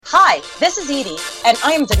Hi, this is Edie, and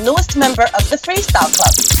I am the newest member of the Freestyle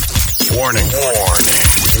Club. Warning.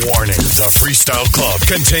 The Freestyle Club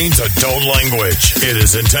contains adult language. It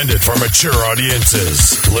is intended for mature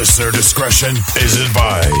audiences. Listener discretion is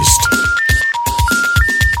advised.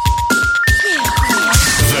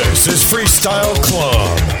 This is Freestyle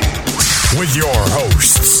Club with your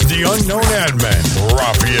hosts, the unknown admin,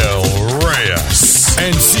 Rafael Reyes,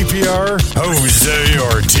 and CPR Jose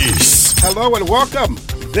Ortiz. Hello and welcome.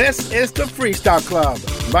 This is the Freestyle Club.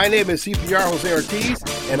 My name is CPR Jose Ortiz,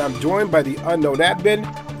 and I'm joined by the unknown admin,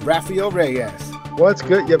 Rafael Reyes. What's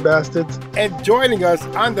good, you bastards? And joining us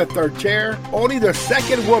on the third chair, only the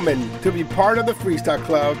second woman to be part of the Freestyle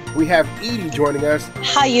Club, we have Edie joining us.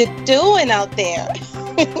 How you doing out there?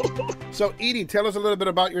 So, Edie, tell us a little bit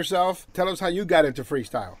about yourself. Tell us how you got into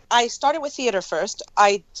freestyle. I started with theater first.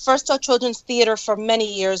 I first taught children's theater for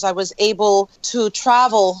many years. I was able to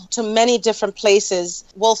travel to many different places.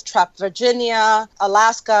 Wolf Trap, Virginia,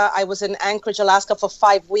 Alaska. I was in Anchorage, Alaska for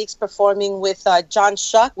 5 weeks performing with John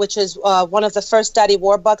Shuck, which is one of the first Daddy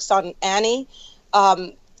Warbucks on Annie.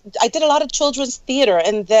 I did a lot of children's theater,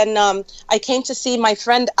 and then I came to see my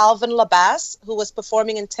friend Alvin Labasse, who was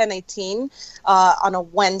performing in 1018 on a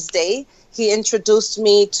Wednesday. He introduced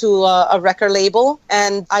me to a record label,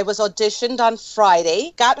 and I was auditioned on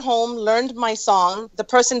Friday, got home, learned my song. The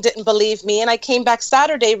person didn't believe me, and I came back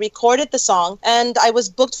Saturday, recorded the song, and I was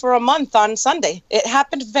booked for a month on Sunday. It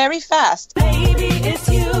happened very fast. Baby, it's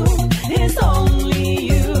you, it's only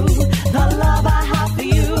you, the love I have for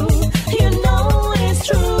you, you know it's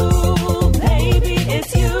true. Baby,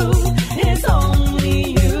 it's you, it's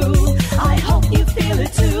only you, I hope you feel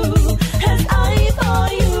it too, 'cause I'm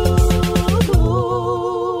for you.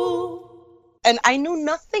 And I knew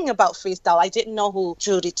nothing about freestyle. I didn't know who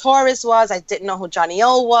Judy Torres was. I didn't know who Johnny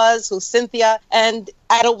O was, who Cynthia. And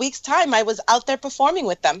at a week's time, I was out there performing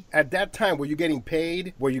with them. At that time, were you getting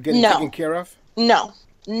paid? Were you getting taken care of? No.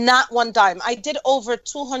 Not one dime. I did over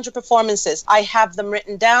 200 performances. I have them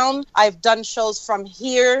written down. I've done shows from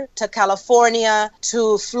here to California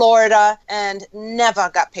to Florida and never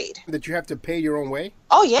got paid. Did you have to pay your own way?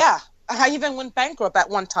 Oh, yeah. I even went bankrupt at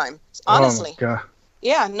one time, honestly. Oh, my God.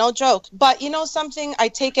 Yeah, no joke. But you know something? I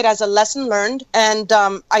take it as a lesson learned, and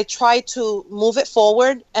I try to move it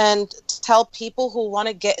forward and tell people who want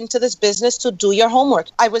to get into this business to do your homework.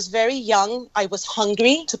 I was very young. I was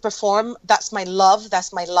hungry to perform. That's my love.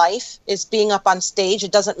 That's my life, is being up on stage.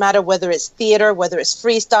 It doesn't matter whether it's theater, whether it's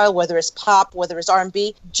freestyle, whether it's pop, whether it's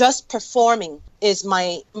R&B. Just performing is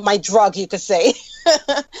my drug, you could say.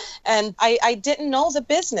 And I didn't know the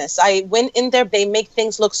business. I went in there. They make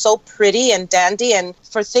things look so pretty and dandy. And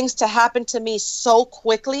for things to happen to me so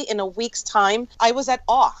quickly in a week's time, I was at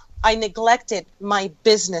awe. I neglected my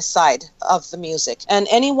business side of the music. And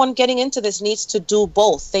anyone getting into this needs to do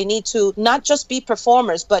both. They need to not just be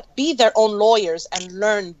performers, but be their own lawyers and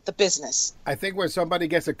learn the business. I think when somebody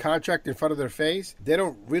gets a contract in front of their face, they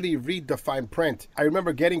don't really read the fine print. I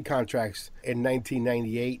remember getting contracts in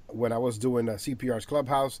 1998 when I was doing CPR's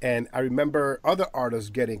Clubhouse, and I remember other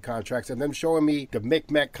artists getting contracts and them showing me the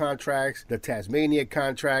Micmac contracts, the Tasmania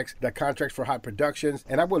contracts, the contracts for Hot Productions,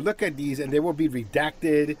 and I would look at these and they would be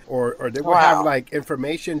redacted, or they would have like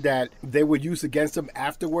information that they would use against them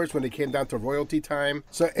afterwards when it came down to royalty time.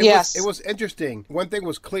 So it was interesting. One thing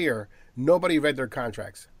was clear: nobody read their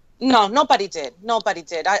contracts. No, nobody did. Nobody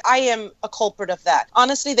did. I am a culprit of that.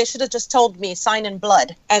 Honestly, they should have just told me sign in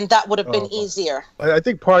blood, and that would have been easier. I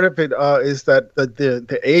think part of it is that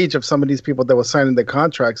the age of some of these people that were signing the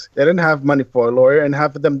contracts, they didn't have money for a lawyer, and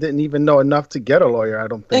half of them didn't even know enough to get a lawyer, I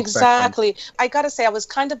don't think. Exactly. I got to say, I was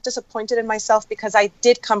kind of disappointed in myself because I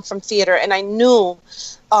did come from theater, and I knew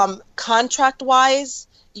contract-wise,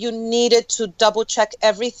 you needed to double-check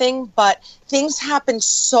everything, but things happened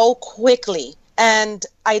so quickly. And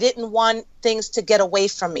I didn't want things to get away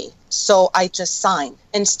from me. So I just signed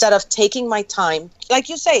instead of taking my time. Like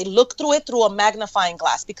you say, look through it through a magnifying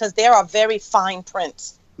glass because there are very fine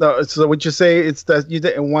prints. No, so what you say is that you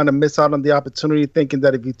didn't want to miss out on the opportunity, thinking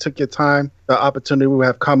that if you took your time, the opportunity would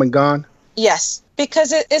have come and gone? Yes,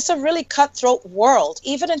 because it's a really cutthroat world,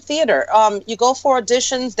 even in theater. You go for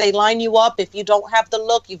auditions, they line you up. If you don't have the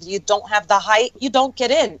look, if you don't have the height, you don't get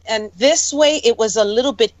in. And this way, it was a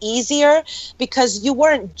little bit easier because you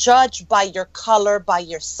weren't judged by your color, by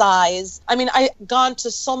your size. I mean, I gone to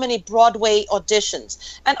so many Broadway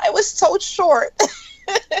auditions, and I was so short.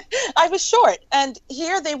 I was short. And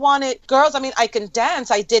here they wanted girls. I mean, I can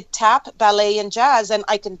dance. I did tap, ballet, and jazz, and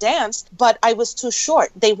I can dance, but I was too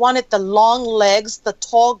short. They wanted the long legs, the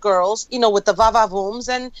tall girls, with the va-va-vooms.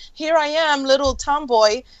 And here I am, little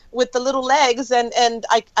tomboy, with the little legs, and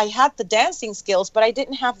I had the dancing skills, but I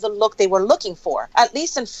didn't have the look they were looking for. At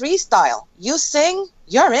least in freestyle, you sing,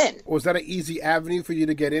 you're in. Was that an easy avenue for you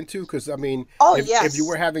to get into? Because, I mean, yes. if you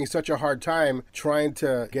were having such a hard time trying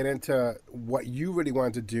to get into what you really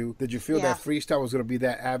wanted to do, did you feel that freestyle was going to be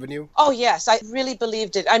that avenue? Oh, yes. I really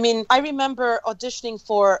believed it. I mean, I remember auditioning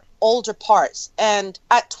for older parts, and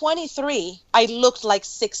at 23, I looked like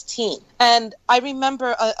 16. And I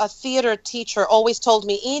remember a theater teacher always told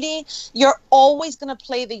me, Edie, you're always going to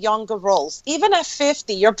play the younger roles. Even at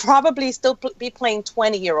 50, you're probably still be playing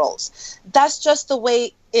 20-year-olds. That's just the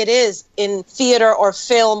way it is in theater or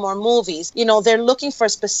film or movies. You know, they're looking for a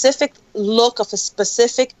specific look of a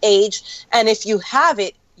specific age, and if you have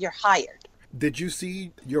it, you're hired. Did you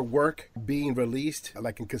see your work being released,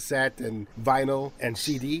 like in cassette and vinyl and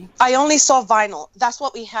CD? I only saw vinyl. That's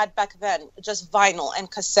what we had back then, just vinyl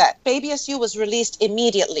and cassette. Baby SU was released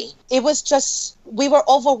immediately. It was just, we were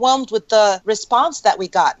overwhelmed with the response that we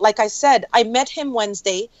got. Like I said, I met him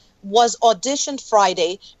Wednesday, was auditioned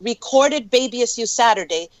Friday, recorded Baby SU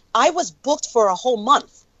Saturday. I was booked for a whole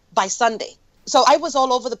month by Sunday. So I was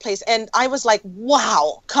all over the place, and I was like,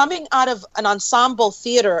 wow, coming out of an ensemble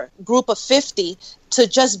theater group of 50 to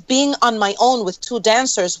just being on my own with 2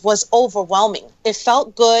 dancers was overwhelming. It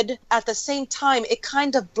felt good. At the same time, it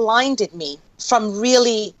kind of blinded me from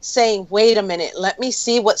really saying, wait a minute, let me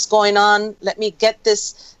see what's going on. Let me get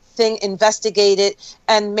this thing investigated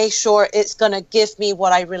and make sure it's going to give me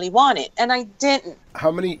what I really wanted. And I didn't.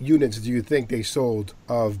 How many units do you think they sold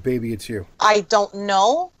of Baby It's You? I don't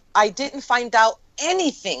know. I didn't find out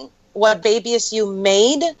anything what Baby SU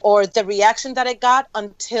made or the reaction that it got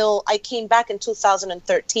until I came back in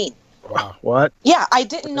 2013. Wow. What? Yeah, I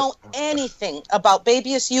didn't know anything about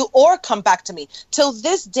Baby SU or Come Back to Me. Till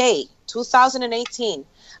this day, 2018,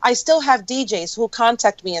 I still have DJs who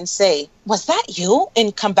contact me and say, was that you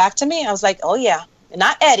in Come Back to Me? I was like, oh yeah,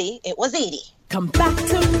 not Eddie, it was Edie. Come back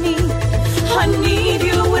to me, I need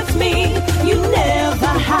you with me. You never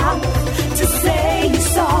have to say you're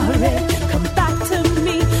sorry. Come back to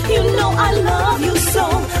me, you know I love you so.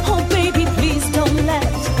 Oh baby, please don't let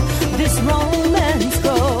this romance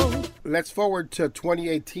go. Let's forward to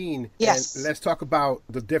 2018. Yes. And let's talk about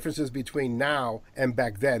the differences between now and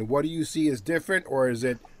back then. What do you see as different, or is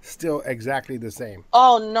it still exactly the same?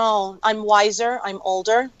 Oh no, I'm wiser, I'm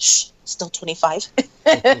older. Shh, still 25.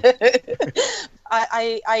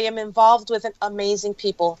 I am involved with an amazing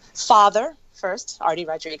people. Father, first, Artie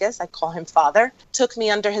Rodriguez, I call him Father, took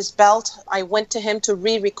me under his belt. I went to him to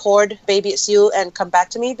re-record Baby It's You and Come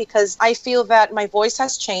Back to Me because I feel that my voice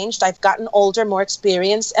has changed. I've gotten older, more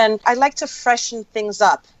experienced, and I like to freshen things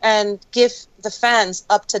up and give the fans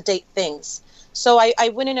up-to-date things. So I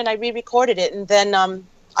went in and I re-recorded it, and then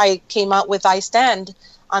I came out with I Stand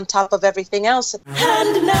on top of everything else.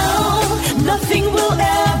 And now, nothing will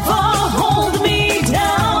ever hold me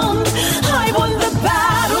down. I won the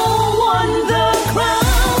battle, won the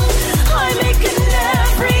crown. I'm making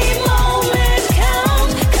every moment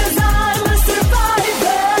count, 'cause I'm a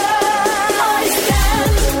survivor. I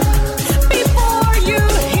stand before you,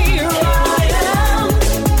 here I am,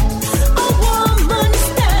 a woman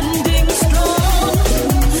standing strong.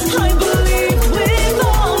 I believe with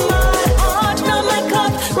all my heart, now my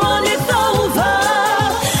cup runneth over.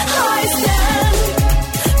 I stand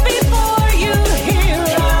before you, here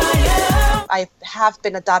I am. I have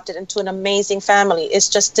been adopted into an amazing family. It's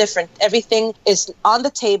just different. Everything is on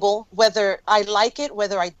the table, whether I like it,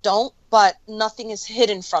 whether I don't, but nothing is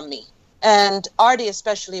hidden from me. And Artie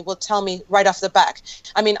especially will tell me right off the back.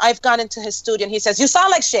 I mean, I've gone into his studio and he says, you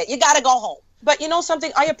sound like shit. You got to go home. But you know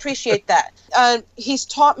something? I appreciate that. He's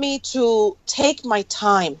taught me to take my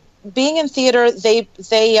time. Being in theater, they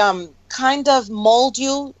kind of mold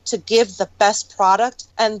you to give the best product.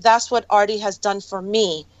 And that's what Artie has done for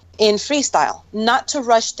me in freestyle. Not to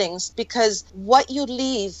rush things, because what you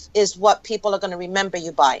leave is what people are going to remember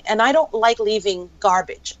you by. And I don't like leaving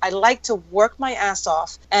garbage. I like to work my ass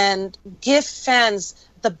off and give fans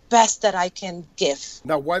the best that I can give.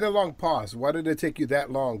 Now, why the long pause? Why did it take you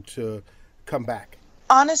that long to come back?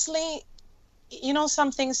 Honestly, you know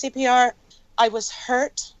something, CPR? I was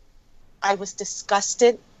hurt. I was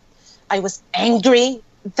disgusted. I was angry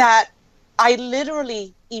that I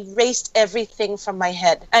literally erased everything from my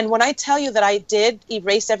head. And when I tell you that I did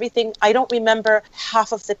erase everything, I don't remember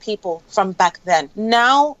half of the people from back then.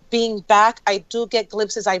 Now, being back, I do get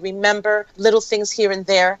glimpses. I remember little things here and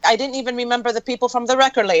there. I didn't even remember the people from the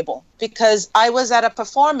record label because I was at a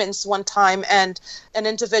performance one time and an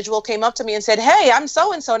individual came up to me and said, "Hey, I'm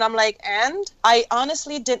so-and-so." And I'm like, and I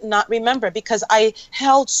honestly did not remember because I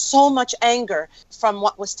held so much anger from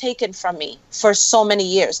what was taken from me for so many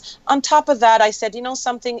years. On top of that, I said, you know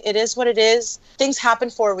something, it is what it is. Things happen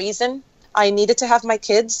for a reason. I needed to have my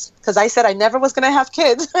kids because I said I never was going to have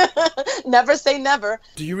kids. Never say never.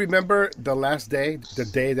 Do you remember the last day, the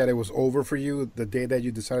day that it was over for you, the day that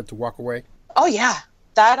you decided to walk away? Oh, yeah.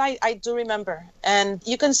 That I do remember. And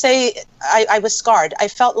you can say I was scarred. I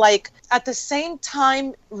felt like at the same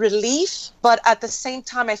time relief, but at the same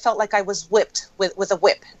time I felt like I was whipped with a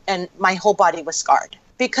whip and my whole body was scarred.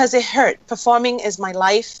 Because it hurt. Performing is my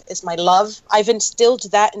life, is my love. I've instilled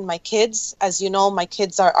that in my kids. As you know, my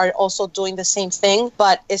kids are also doing the same thing.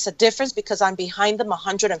 But it's a difference because I'm behind them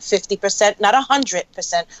 150%, not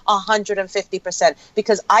 100%, 150%.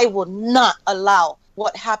 Because I will not allow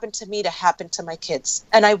what happened to me to happen to my kids.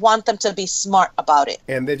 And I want them to be smart about it.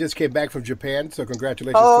 And they just came back from Japan, so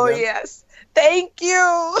congratulations to them. Yes. Thank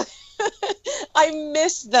you. I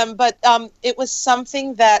miss them, but it was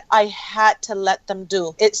something that I had to let them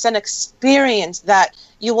do. It's an experience that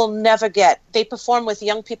you will never get. They perform with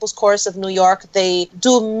Young People's Chorus of New York. They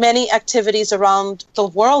do many activities around the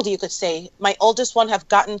world, you could say. My oldest one have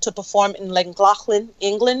gotten to perform in Llangollen,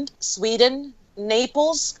 England, Sweden,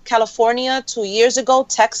 Naples, California 2 years ago,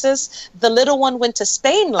 Texas. The little one went to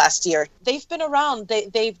Spain last year. They've been around.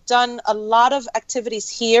 They've done a lot of activities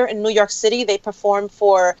here in New York City. They perform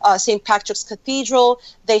for St. Patrick's Cathedral.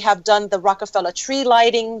 They have done the Rockefeller tree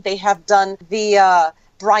lighting. They have done the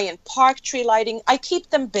Bryant Park tree lighting. I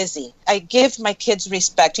keep them busy. I give my kids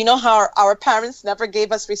respect. You know how our parents never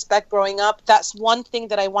gave us respect growing up? That's one thing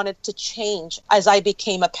that I wanted to change as I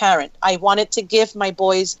became a parent. I wanted to give my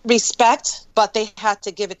boys respect, but they had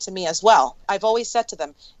to give it to me as well. I've always said to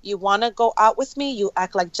them, you want to go out with me, you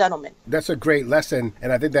act like gentlemen. That's a great lesson,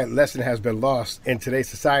 and I think that lesson has been lost in today's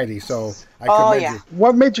society, so I commend you.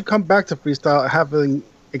 What made you come back to freestyle, having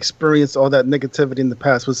experienced all that negativity in the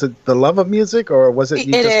past? Was it the love of music, or was it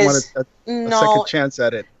you just wanted a second chance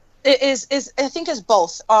at it? It is. I think it's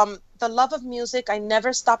both. The love of music. I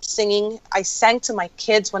never stopped singing. I sang to my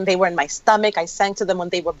kids when they were in my stomach. I sang to them when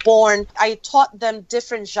they were born. I taught them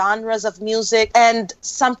different genres of music, and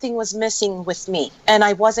something was missing with me, and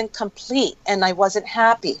I wasn't complete, and I wasn't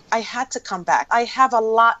happy. I had to come back. I have a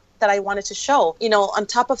lot that I wanted to show. You know, on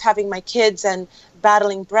top of having my kids and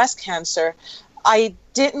battling breast cancer, I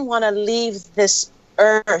didn't want to leave this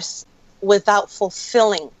earth without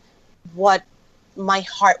fulfilling what my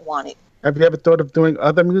heart wanted. Have you ever thought of doing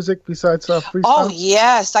other music besides freestyle? Oh,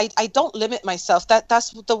 yes. I don't limit myself. That's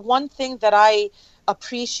the one thing that I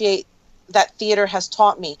appreciate that theater has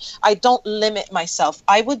taught me. I don't limit myself.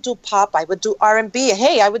 I would do pop. I would do R&B.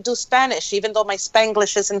 Hey, I would do Spanish, even though my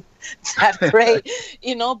Spanglish isn't that great,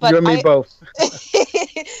 you know. But you and me both.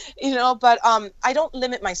 You know, but I don't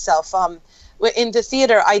limit myself. In the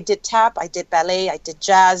theater, I did tap, I did ballet, I did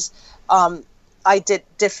jazz, I did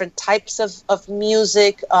different types of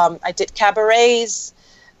music, I did cabarets.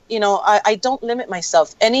 You know, I don't limit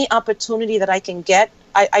myself. Any opportunity that I can get,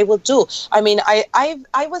 I will do. I mean,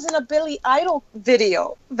 I was in a Billy Idol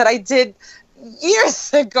video that I did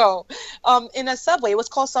years ago in a subway. It was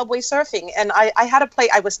called Subway Surfing, and I had to play.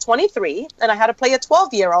 I was 23 and I had to play a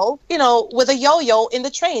 12-year-old, you know, with a yo-yo in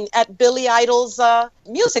the train at Billy Idol's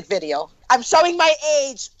music video. I'm showing my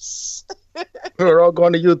age. We're all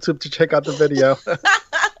going to YouTube to check out the video.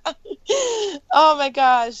 Oh my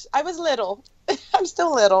gosh, I was little. I'm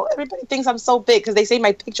still little. Everybody thinks I'm so big because they say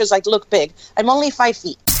my pictures like look big. I'm only 5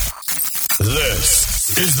 feet.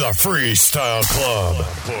 This is the Freestyle Club.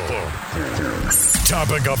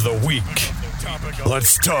 Topic of the week.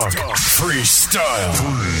 Let's talk freestyle.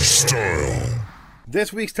 Freestyle.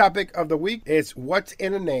 This week's topic of the week is what's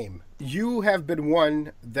in a name. You have been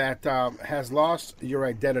one that has lost your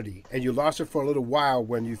identity, and you lost it for a little while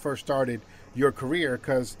when you first started your career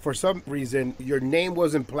because for some reason your name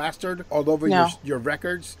wasn't plastered all over your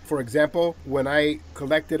records. For example, when I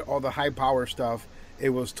collected all the high power stuff, it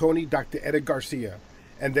was Tony Dr. Edith Garcia.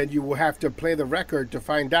 and then you will have to play the record to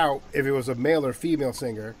find out if it was a male or female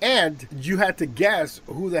singer. And you had to guess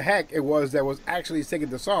who the heck it was that was actually singing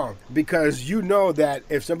the song, because you know that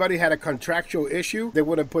if somebody had a contractual issue, they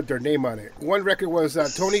wouldn't put their name on it. One record was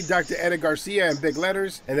Tony Dr. Eddie Garcia in big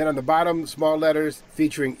letters, and then on the bottom, small letters,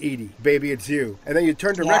 featuring Edie, Baby It's You. And then you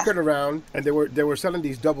turned the record around, and they were selling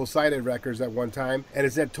these double-sided records at one time, and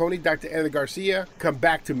it said Tony Dr. Eddie Garcia, Come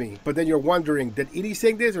Back to Me. But then you're wondering, did Edie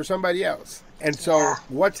sing this or somebody else? And so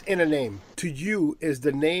what's in a name? To you, is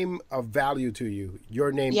the name of value to you?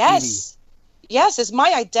 Your name, Yes. Edie. Yes, it's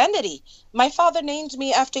my identity. My father named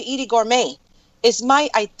me after Edie Gourmet. It's my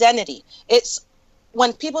identity. It's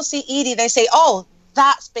when people see Edie, they say, oh,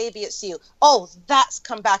 that's Baby It's You. Oh, that's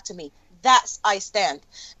Come Back to Me. That's I Stand.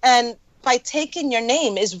 And by taking your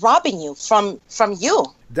name is robbing you from you.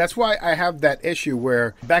 That's why I have that issue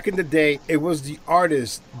where back in the day, it was the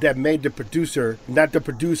artist that made the producer, not the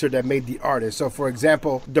producer that made the artist. So, for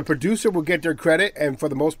example, the producer will get their credit and for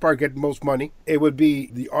the most part get most money. It would be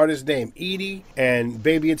the artist's name, Edie, and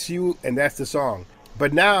Baby It's You, and that's the song.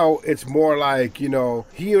 But now it's more like, you know,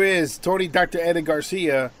 here is Tony Dr. Eddie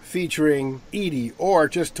Garcia featuring Edie, or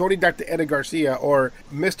just Tony Dr. Eddie Garcia, or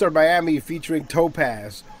Mr. Miami featuring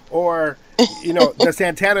Topaz, or, you know, the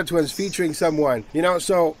Santana Twins featuring someone, you know.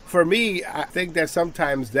 So for me, I think that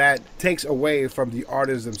sometimes that takes away from the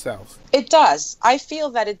artists themselves. It does. I feel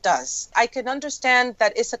that it does. I can understand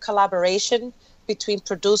that it's a collaboration between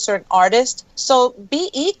producer and artist. So be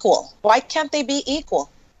equal. Why can't they be equal?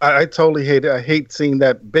 I totally hate it. I hate seeing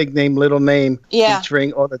that big name, little name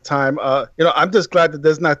featuring all the time. You know, I'm just glad that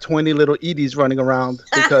there's not 20 little Edies running around,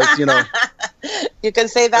 because, you know. You can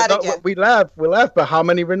say that again. We laugh, but how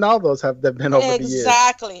many Ronaldos have there been over the years?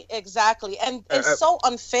 Exactly. And it's so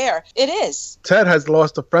unfair. It is. Ted has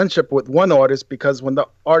lost a friendship with one artist because when the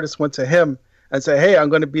artist went to him and said, hey, I'm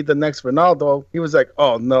going to be the next Ronaldo, he was like,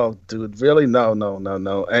 oh, no, dude, really? No.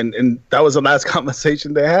 And that was the last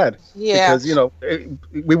conversation they had. Yeah. Because, you know,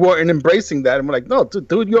 we weren't embracing that. And we're like, no, dude,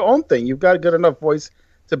 do your own thing. You've got a good enough voice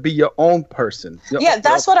to be your own person.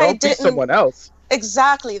 That's what I didn't. Don't be someone else.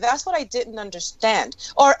 Exactly. That's what I didn't understand.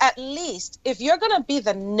 Or at least, if you're going to be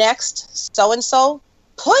the next so-and-so,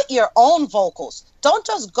 put your own vocals. Don't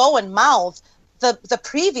just go and mouth the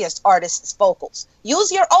previous artist's vocals.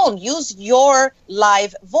 Use your own. Use your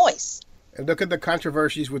live voice. And look at the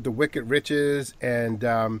controversies with the Wicked Riches and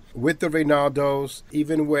with the Reynaldos.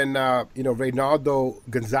 Even when Reynaldo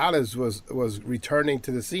Gonzalez was returning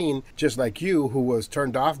to the scene, just like you, who was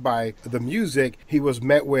turned off by the music, he was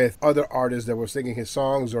met with other artists that were singing his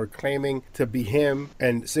songs or claiming to be him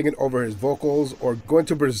and singing over his vocals. Or going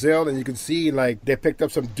to Brazil, and you can see like they picked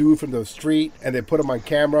up some dude from the street and they put him on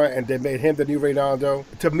camera and they made him the new Reynaldo.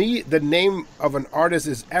 To me, the name of an artist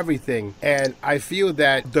is everything, and I feel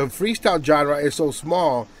that the freestyle genre is so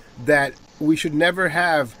small that we should never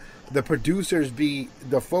have the producers be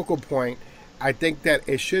the focal point. I think that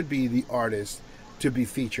it should be the artist to be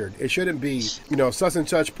featured. It shouldn't be, such and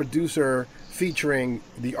such producer featuring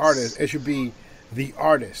the artist. It should be the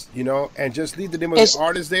artist, and just leave the name of the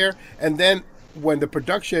artist there. And then when the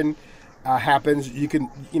production happens, you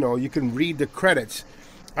can read the credits.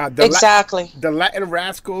 Exactly. The Latin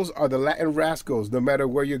Rascals are the Latin Rascals, no matter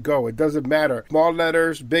where you go. It doesn't matter. Small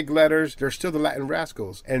letters, big letters, they're still the Latin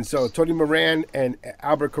Rascals. And so Tony Moran and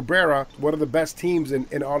Albert Cabrera, one of the best teams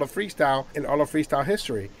in all of freestyle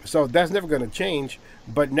history. So that's never going to change.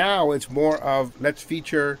 But now it's more of let's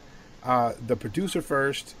feature the producer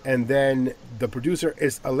first, and then the producer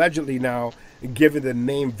is allegedly now giving the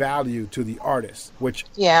name value to the artist, which,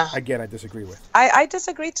 again, I disagree with. I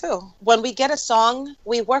disagree too. When we get a song,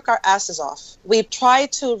 we work our asses off. We try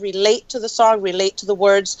to relate to the song, relate to the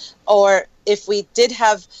words, or if we did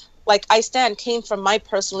have, like I Stand came from my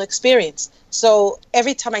personal experience. So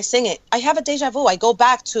every time I sing it, I have a deja vu. I go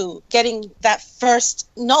back to getting that first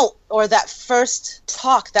note or that first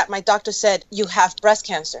talk that my doctor said, you have breast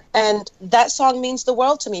cancer. And that song means the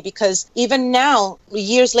world to me, because even now,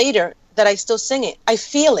 years later, that I still sing it, I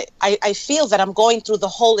feel it. I feel that I'm going through the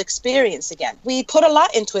whole experience again. We put a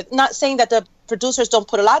lot into it. Not saying that the producers don't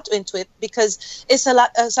put a lot into it, because it's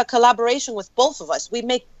a collaboration with both of us. We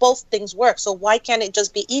make both things work. So why can't it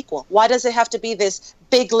just be equal? Why does it have to be this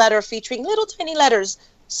big letter featuring little tiny letters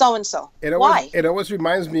so and so. It Why? always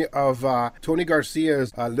reminds me of Tony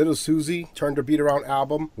Garcia's Little Susie Turn the Beat Around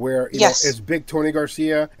album, where Yes. it's big Tony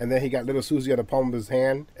Garcia, and then he got Little Susie on the palm of his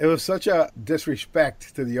hand. It was such a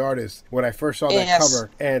disrespect to the artist when I first saw that Yes. cover,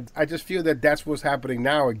 and I just feel that that's what's happening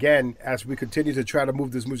now again as we continue to try to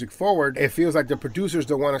move this music forward. It feels like the producers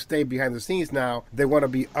don't want to stay behind the scenes now. They want to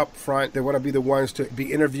be up front. They want to be the ones to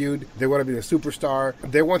be interviewed. They want to be the superstar.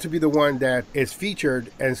 They want to be the one that is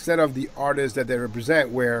featured instead of the artist that they represent,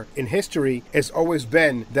 where in history it's always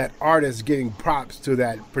been that artist giving props to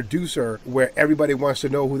that producer, where everybody wants to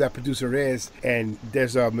know who that producer is, and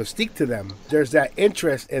there's a mystique to them. There's that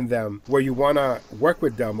interest in them where you want to work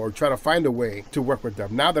with them or try to find a way to work with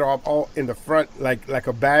them. Now they're all in the front like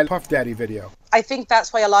a bad Puff Daddy video. I think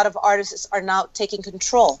that's why a lot of artists are now taking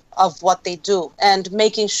control of what they do and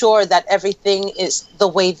making sure that everything is the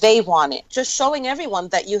way they want it. Just showing everyone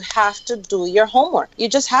that you have to do your homework. You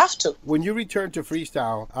just have to. When you returned to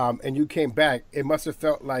freestyle and you came back, it must have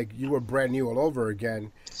felt like you were brand new all over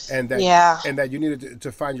again. And that you needed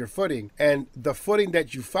to find your footing. And the footing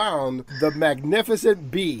that you found, the Magnificent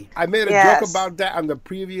B. I made a joke about that on the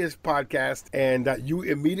previous podcast, and you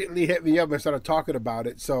immediately hit me up and started talking about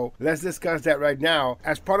it. So let's discuss that right now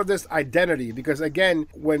as part of this identity. Because again,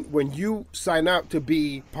 when you sign up to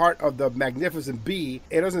be part of the Magnificent B,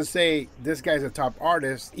 it doesn't say this guy's a top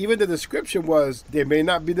artist. Even the description was, they may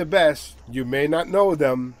not be the best, you may not know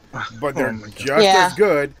them, but they're just as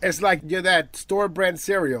good. It's like you're that store brand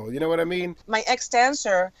cereal. You know what I mean? My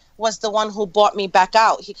ex-dancer was the one who brought me back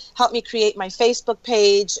out. He helped me create my Facebook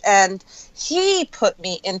page, and he put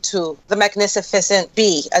me into the Magnificent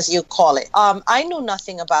B, as you call it. I knew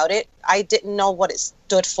nothing about it. I didn't know what it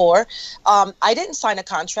stood for. I didn't sign a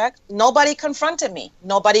contract. Nobody confronted me.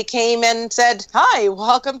 Nobody came and said, hi,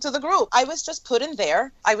 welcome to the group. I was just put in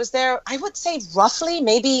there. I was there, I would say roughly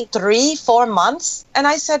maybe 3-4 months. And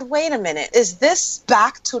I said, wait a minute, is this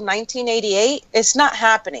back to 1988? It's not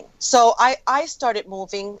happening. So I started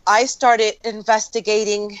moving. I started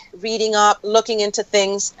investigating, reading up, looking into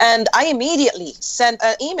things. And I immediately sent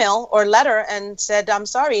an email or letter and said, I'm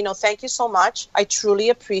sorry, thank you so much. I truly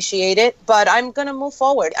appreciate it, but I'm going to move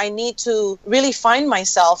forward. I need to really find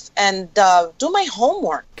myself and do my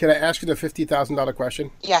homework. Can I ask you the $50,000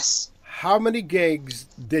 question? Yes. How many gigs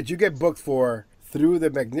did you get booked for through the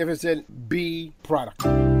Magnificent B product?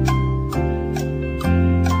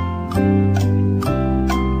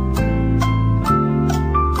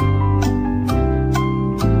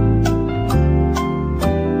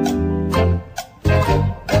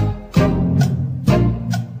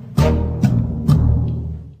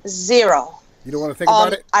 Zero. You don't want to think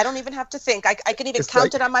about it? I don't even have to think. I can even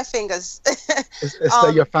count it on my fingers. Is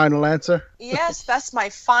that your final answer? Yes, that's my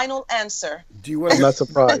final answer. I'm not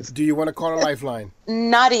surprised. Do you want to call a lifeline?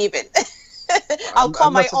 Not even. I'll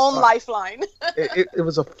call my own lifeline. It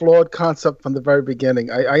was a flawed concept from the very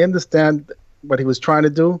beginning. I understand what he was trying to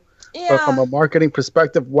do. Yeah. But from a marketing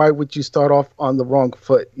perspective, why would you start off on the wrong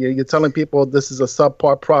foot? You're telling people this is a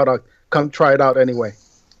subpar product. Come try it out anyway.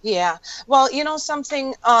 Yeah. Well,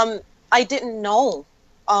 something, I didn't know.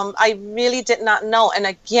 I really did not know. And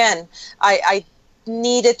again, I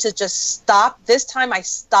needed to just stop. This time I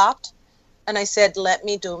stopped and I said, let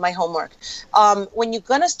me do my homework. When you're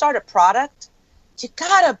going to start a product, you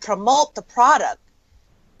got to promote the product.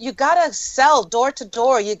 You got to sell door to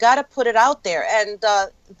door. You got to put it out there. And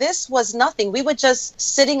this was nothing. We were just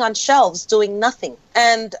sitting on shelves doing nothing.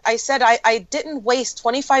 And I said I didn't waste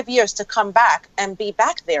 25 years to come back and be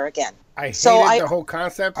back there again. I hated the whole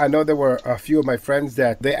concept. I know there were a few of my friends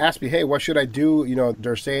that they asked me, hey, what should I do?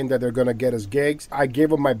 They're saying that they're going to get us gigs. I gave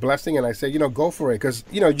them my blessing and I said, go for it. Because,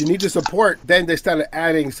 you need to support. Then they started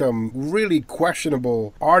adding some really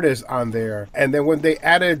questionable artists on there. And then when they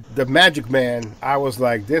added the Magic Man, I was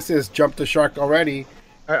like, this is jump the shark already.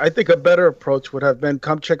 I think a better approach would have been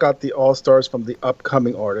come check out the all-stars from the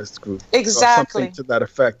upcoming artists group. Exactly. Or something to that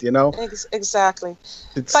effect, Exactly.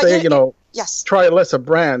 It's say, yes. Try a lesser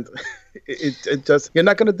brand. It just, you're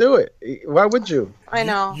not going to do it. Why would you? I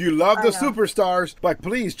know. You love the superstars, but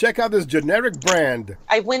please check out this generic brand.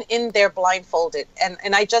 I went in there blindfolded and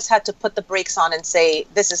I just had to put the brakes on and say,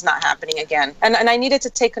 this is not happening again. And I needed to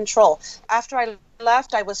take control. After I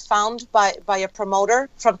left, I was found by a promoter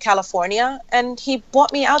from California, and he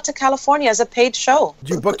brought me out to California as a paid show.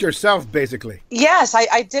 You booked yourself, basically. Yes,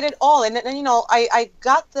 I did it all. And I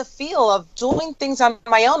got the feel of doing things on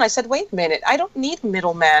my own. I said, wait a minute, I don't need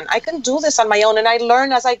middleman. I can do this on my own, and I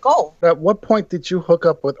learn as I go. At what point did you hook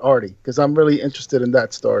up with Artie? Because I'm really interested in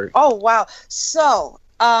that story. Oh, wow. So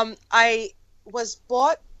I was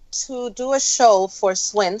bought to do a show for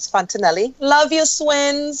Swins Fontanelli. Love you,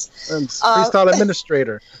 Swins. Freestyle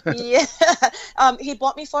administrator. Yeah. He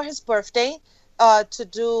bought me for his birthday to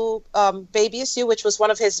do Baby It's You, which was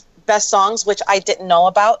one of his best songs, which I didn't know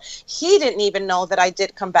about. He didn't even know that I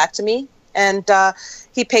did Come Back to Me. And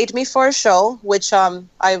he paid me for a show, which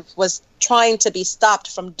I was trying to be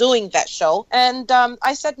stopped from doing that show. And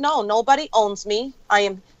I said, no, nobody owns me. I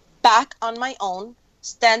am back on my own,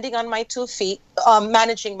 standing on my 2 feet,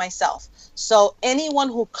 managing myself. So anyone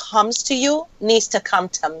who comes to you needs to come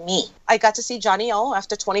to me. I got to see Johnny O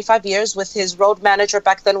after 25 years with his road manager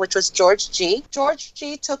back then, which was George G. George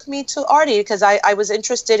G took me to Artie because I was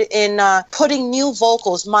interested in putting new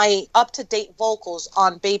vocals, my up-to-date vocals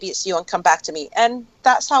on Baby It's You and Come Back to Me. And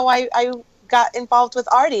that's how I got involved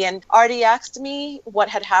with Artie. And Artie asked me what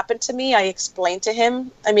had happened to me. I explained to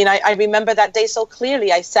him. I mean, I remember that day so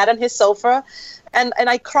clearly. I sat on his sofa and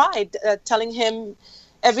I cried, telling him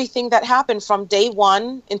everything that happened from day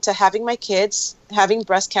one into having my kids, having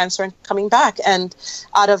breast cancer, and coming back. And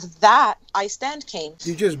out of that, I Stand came.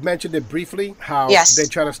 You just mentioned it briefly, how Yes. they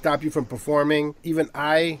try to stop you from performing. Even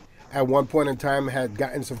I, at one point in time, had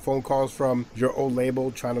gotten some phone calls from your old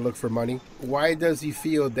label trying to look for money. Why does he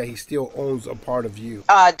feel that he still owns a part of you?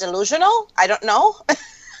 Delusional? I don't know.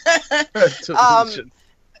 Delusion.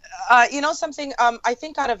 You know something? I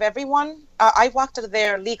think out of everyone, I walked out of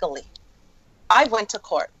there legally. I went to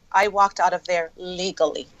court. I walked out of there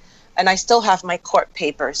legally. And I still have my court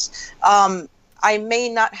papers. I may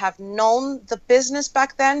not have known the business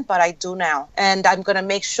back then, but I do now. And I'm going to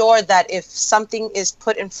make sure that if something is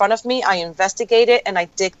put in front of me, I investigate it and I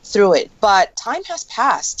dig through it. But time has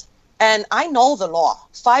passed. And I know the law.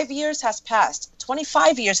 5 years has passed.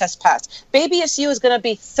 25 years has passed. Baby It's You is going to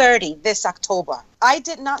be 30 this October. I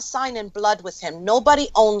did not sign in blood with him. Nobody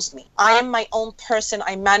owns me. I am my own person.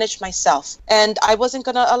 I manage myself. And I wasn't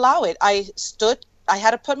going to allow it. I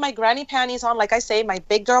had to put my granny panties on, like I say, my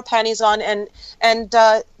big girl panties on, and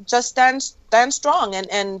just stand strong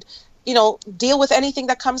and you know, deal with anything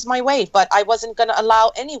that comes my way. But I wasn't going to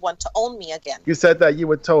allow anyone to own me again. You said that you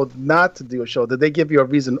were told not to do a show. Did they give you a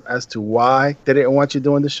reason as to why they didn't want you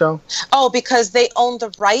doing the show? Oh, because they own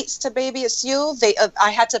the rights to Baby It's You. I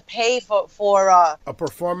had to pay for A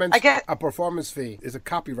performance. I get- A performance fee is a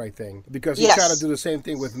copyright thing, because he Yes. tried to do the same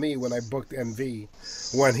thing with me when I booked NV.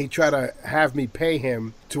 When he tried to have me pay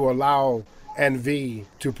him to allow NV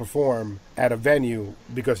to perform at a venue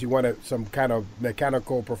because he wanted some kind of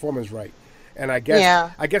mechanical performance right. And I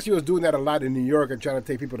guess he was doing that a lot in New York and trying to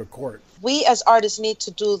take people to court. We as artists need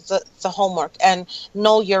to do the homework and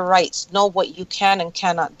know your rights, know what you can and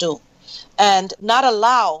cannot do, and not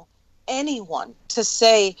allow anyone to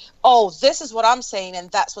say, oh, this is what I'm saying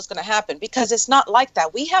and that's what's going to happen, because it's not like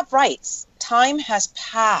that. We have rights. Time has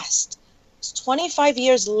passed. It's 25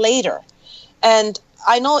 years later. And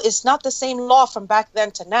I know it's not the same law from back then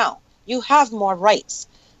to now. You have more rights.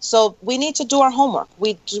 So we need to do our homework.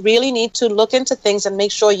 We really need to look into things and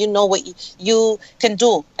make sure you know what you can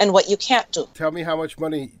do and what you can't do. Tell me how much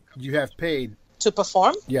money you have paid. To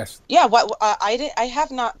perform? Yes. Yeah, I have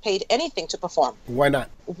not paid anything to perform. Why not?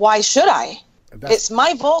 Why should I? That's It's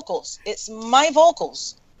my vocals. It's my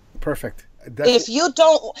vocals. perfect. If you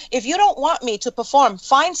don't want me to perform,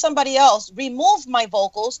 find somebody else, remove my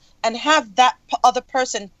vocals, and have that other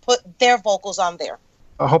person put their vocals on there.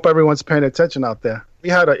 I hope everyone's paying attention out there. We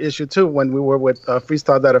had an issue too when we were with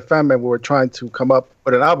Freestyle.fm and we were trying to come up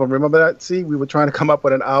with an album. Remember that? See, we were trying to come up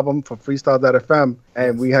with an album for Freestyle.fm,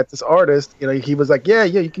 and we had this artist. You know, he was like, "Yeah,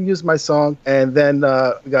 you can use my song." And then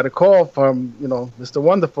we got a call from Mr.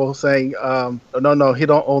 Wonderful saying, "No, he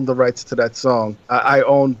don't own the rights to that song. I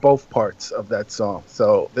own both parts of that song."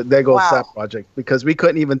 So there goes that project, because we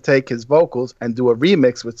couldn't even take his vocals and do a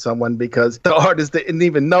remix with someone because the artist didn't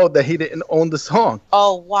even know that he didn't own the song.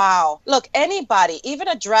 Oh, wow. Look, anybody, even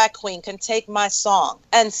a drag queen, can take my song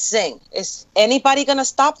and sing. Is anybody going to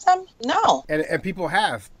stop them? No. And people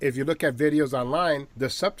have. If you look at videos online, the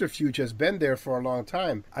subterfuge has been there for a long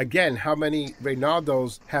time. Again, how many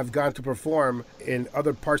Reynaldos have gone to perform in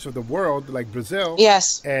other parts of the world, like Brazil?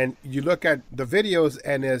 Yes. And you look at the videos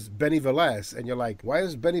and there's Benny Velez, and you're like, why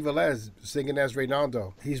is Benny Velez singing as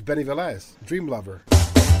Reynaldo? He's Benny Velez, Dream Lover.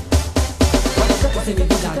 Cosas en mi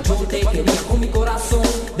vida, yo te quería con mi corazón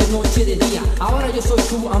de noche y de día. Ahora yo soy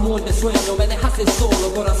tu amor de sueño, me dejaste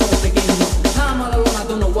solo, corazón pequeño. I'm all alone, I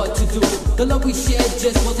don't know what to do. The love we shared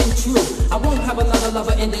just wasn't true. I won't have another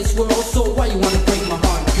lover in this world, so why you wanna break my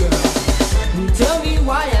heart, girl? Tell me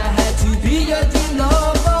why I had to be your dream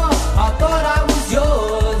lover. I thought I was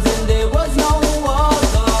yours and there was no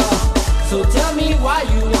other. So tell me why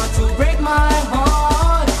you want to break my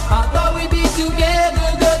heart. I thought we'd be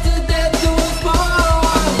together, girl.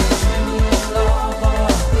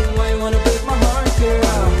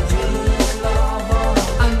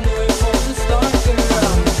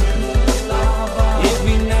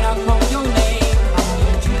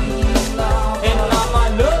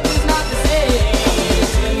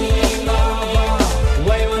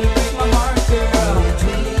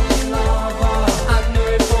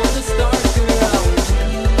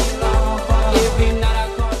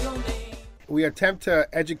 attempt to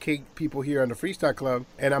educate people here on the Freestyle Club,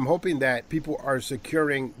 and I'm hoping that people are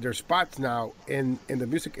securing their spots now in the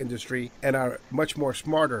music industry and are much more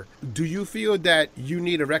smarter. Do you feel that you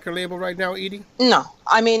need a record label right now, Edie? No,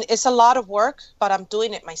 I mean, it's a lot of work, but I'm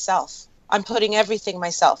doing it myself. I'm putting everything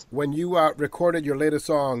myself. When you recorded your latest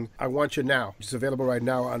song, I Want You Now, it's available right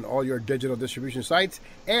now on all your digital distribution sites.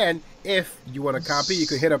 And if you want a copy, you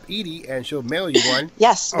can hit up Edie and she'll mail you one.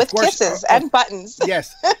 Yes, with kisses and buttons.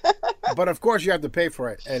 Yes. But of course, you have to pay for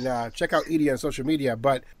it. And check out Edie on social media.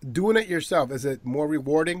 But doing it yourself, is it more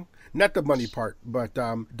rewarding? Not the money part, but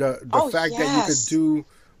the fact that you could do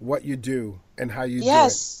what you do and how you do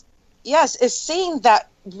it. Yes, it's seeing that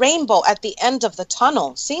rainbow at the end of the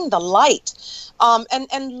tunnel, seeing the light,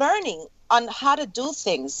 and learning on how to do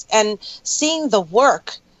things and seeing the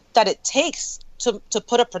work that it takes to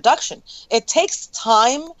put a production. It takes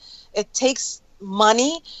time, it takes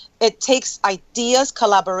money, it takes ideas,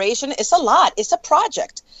 collaboration. It's a lot. It's a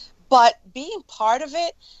project. But being part of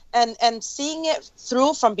it and seeing it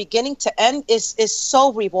through from beginning to end is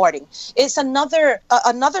so rewarding. It's another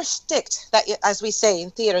stick that, as we say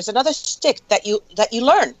in theater, is another stick that you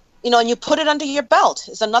learn, and you put it under your belt.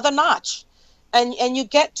 It's another notch, and you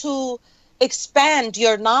get to expand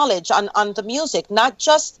your knowledge on the music, not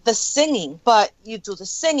just the singing, but you do the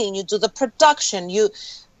singing, you do the production, you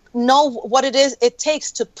know what it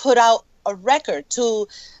takes to put out a record, to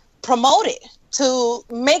promote it, to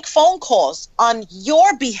make phone calls on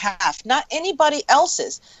your behalf, not anybody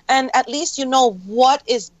else's. And at least you know what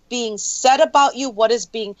is being said about you, what is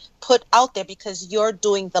being put out there, because you're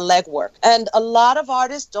doing the legwork. And a lot of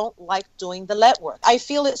artists don't like doing the legwork. I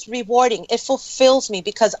feel it's rewarding. It fulfills me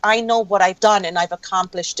because I know what I've done and I've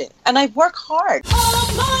accomplished it. And I work hard.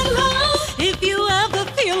 Oh, my love, if you ever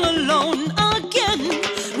feel alone again,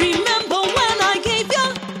 remember when I gave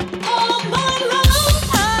you all my love.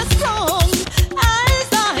 As strong as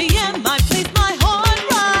I am, I place my heart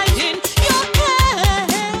right in your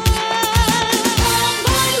hand. Oh,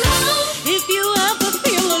 my love, if you ever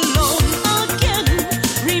feel alone again,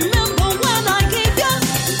 remember when I gave you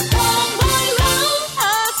all my love.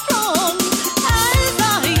 As strong as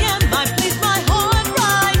I am, I place my heart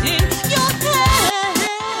right in your hand.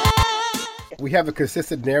 We have a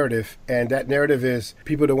consistent narrative, and that narrative is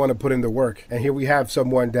people don't want to put in the work. And here we have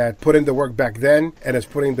someone that put in the work back then and is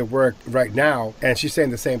putting the work right now, and she's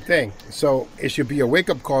saying the same thing. So it should be a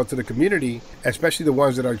wake-up call to the community, especially the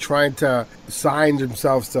ones that are trying to sign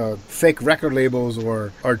themselves to fake record labels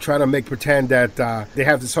or trying to make pretend that they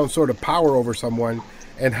have some sort of power over someone,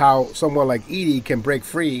 and how someone like Edie can break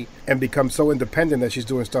free and become so independent that she's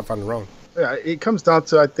doing stuff on her own. Yeah, it comes down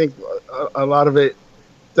to, I think, a lot of it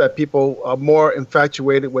that people are more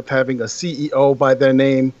infatuated with having a CEO by their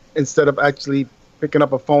name instead of actually picking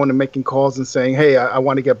up a phone and making calls and saying, hey, I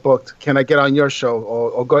want to get booked. Can I get on your show?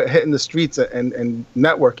 Or go hitting the streets and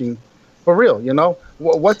networking for real,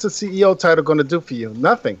 What's a CEO title going to do for you?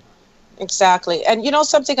 Nothing. Exactly. And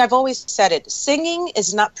something, I've always said it, singing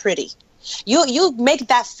is not pretty. You make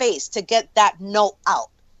that face to get that note out.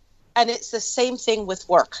 And it's the same thing with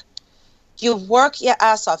work. You work your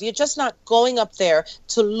ass off. You're just not going up there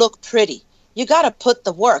to look pretty. You got to put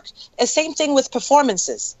the work. The same thing with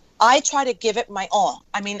performances. I try to give it my all.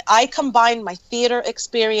 I mean, I combine my theater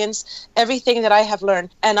experience, everything that I have learned,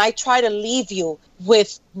 and I try to leave you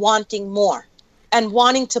with wanting more and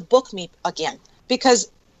wanting to book me again,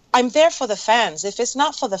 because I'm there for the fans. If it's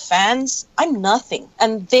not for the fans, I'm nothing.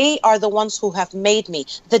 And they are the ones who have made me,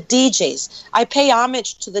 the DJs. I pay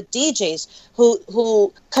homage to the DJs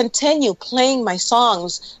who continue playing my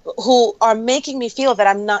songs, who are making me feel that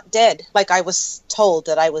I'm not dead, like I was told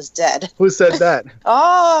that I was dead. Who said that?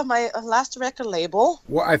 Oh, my last record label.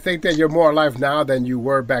 Well, I think that you're more alive now than you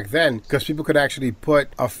were back then, because people could actually put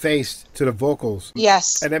a face to the vocals.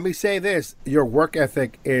 Yes. And let me say this, your work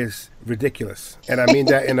ethic is ridiculous. And I mean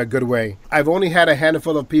that in a good way. I've only had a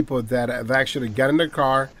handful of people that have actually got in their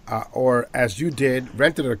car or, as you did,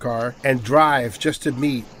 rented a car and drive just to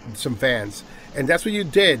meet some fans. And that's what you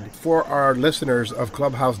did for our listeners of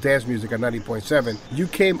Clubhouse Dance Music at 90.7. You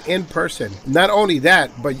came in person. Not only that,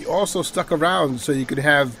 but you also stuck around so you could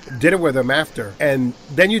have dinner with them after. And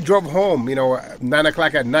then you drove home, 9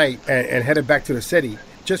 o'clock at night and headed back to the city.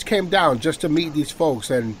 Just came down just to meet these folks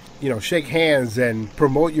and, shake hands and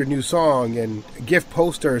promote your new song and give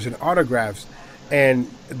posters and autographs. And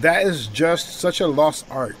that is just such a lost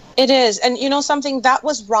art. It is. And something that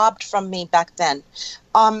was robbed from me back then.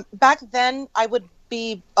 Back then, I would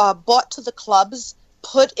be brought to the clubs,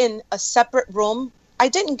 put in a separate room. I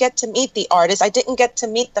didn't get to meet the artists. I didn't get to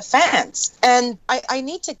meet the fans. And I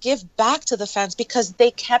need to give back to the fans because they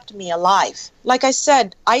kept me alive. Like I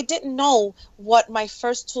said, I didn't know what my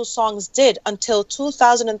first 2 songs did until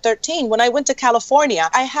 2013. When I went to California,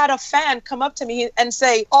 I had a fan come up to me and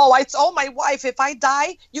say, oh, I told my wife, if I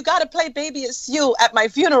die, you got to play Baby It's You at my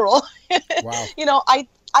funeral. Wow. You know, I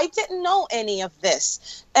didn't know any of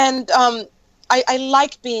this. And I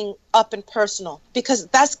like being up and personal because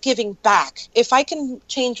that's giving back. If I can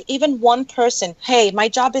change even one person, hey, my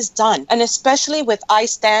job is done. And especially with I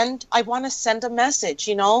Stand, I want to send a message,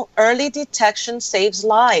 you know, early detection saves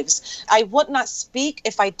lives. I would not speak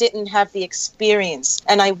if I didn't have the experience,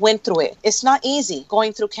 and I went through it. It's not easy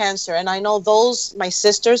going through cancer. And I know those, my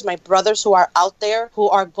sisters, my brothers who are out there who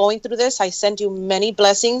are going through this, I send you many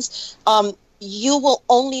blessings. You will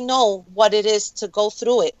only know what it is to go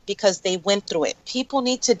through it because they went through it. People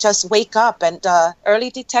need to just wake up, and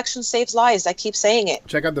early detection saves lives. I keep saying it.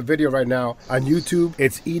 Check out the video right now on YouTube.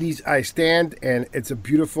 It's Edie's I Stand, and it's a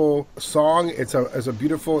beautiful song. It's a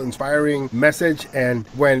beautiful, inspiring message. And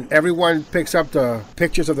when everyone picks up the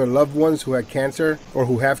pictures of their loved ones who had cancer or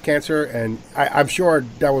who have cancer, and I'm sure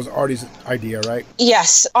that was Artie's idea, right?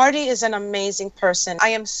 Yes, Artie is an amazing person. I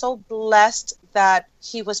am so blessed that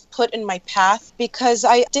he was put in my path because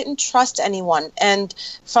I didn't trust anyone. And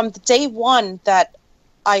from the day one that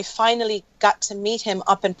I finally got to meet him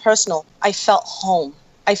up and personal, I felt home.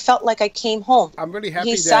 I felt like I came home. I'm really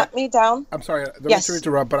happy he sat me down. I'm sorry, don't Yes. mean to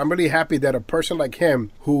interrupt, but I'm really happy that a person like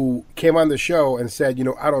him who came on the show and said, you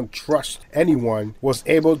know, I don't trust anyone, was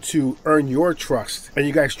able to earn your trust. And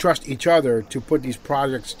you guys trust each other to put these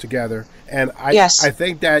projects together. And I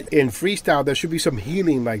think that in freestyle, there should be some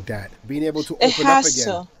healing like that, being able to open up again. It has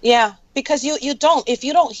to, yeah. Because you don't, if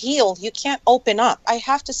you don't heal, you can't open up. I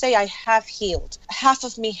have to say I have healed. Half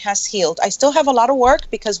of me has healed. I still have a lot of work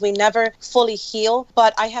because we never fully heal,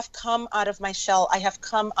 but I have come out of my shell. I have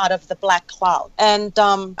come out of the black cloud. And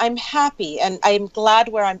I'm happy and I'm glad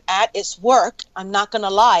where I'm at. It's work. I'm not going to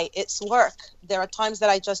lie. It's work. There are times that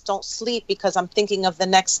I just don't sleep because I'm thinking of the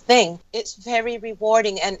next thing. It's very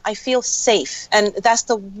rewarding and I feel safe. And that's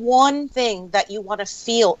the one thing that you want to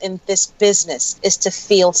feel in this business is to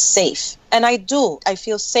feel safe. And I do. I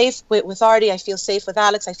feel safe with Artie. I feel safe with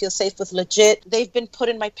Alex. I feel safe with Legit. They've been put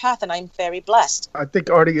in my path and I'm very blessed. I think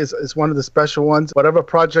Artie is one of the special ones. Whatever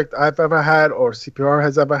project I've ever had or CPR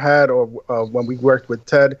has ever had or when we worked with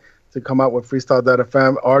Ted to come out with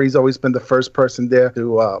Freestyle.fm, Artie's always been the first person there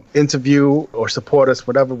to interview or support us,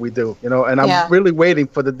 whatever we do, you know. And I'm really waiting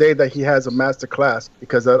for the day that he has a master class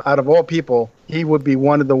because out of all people, he would be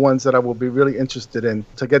one of the ones that I will be really interested in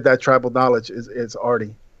to get that tribal knowledge is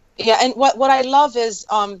Artie. Yeah, and what I love is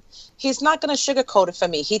he's not going to sugarcoat it for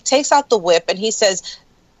me. He takes out the whip and he says,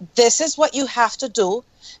 this is what you have to do.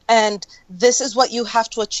 And this is what you have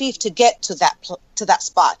to achieve to get to that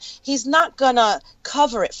spot. He's not gonna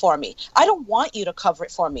cover it for me. I don't want you to cover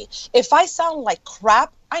it for me. If I sound like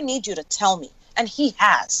crap, I need you to tell me. And he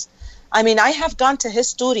has. I mean, I have gone to his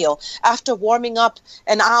studio after warming up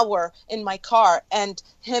an hour in my car and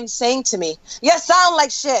him saying to me, "You sound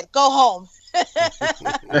like shit. Go home."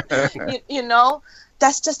 you know,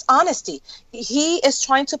 that's just honesty. He is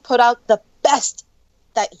trying to put out the best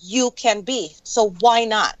that you can be. So why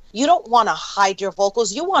not? You don't want to hide your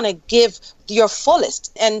vocals. You want to give your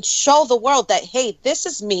fullest and show the world that, hey, this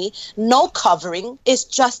is me. No covering. It's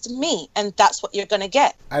just me. And that's what you're going to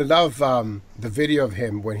get. I love the video of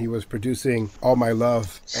him when he was producing All My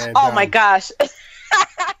Love. And, oh, my gosh.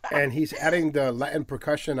 And he's adding the Latin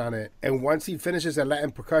percussion on it. And once he finishes that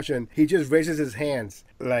Latin percussion, he just raises his hands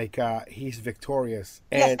like he's victorious.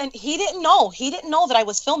 And yes, and he didn't know. He didn't know that I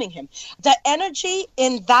was filming him. The energy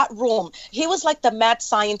in that room, he was like the mad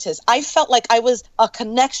scientist. I felt like I was a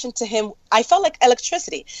connection to him. I felt like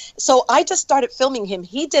electricity. So I just started filming him.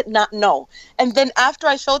 He did not know. And then after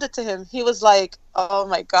I showed it to him, he was like, oh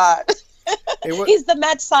my God. He's the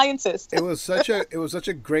mad scientist. It was such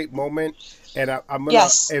a great moment. And I'm gonna,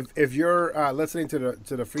 if you're listening to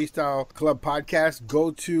the Freestyle Club podcast,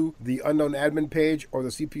 go to the Unknown Admin page or the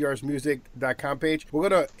CPRsmusic.com page. We're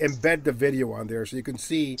gonna embed the video on there so you can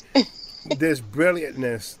see this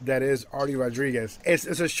brilliantness that is Artie Rodriguez. It's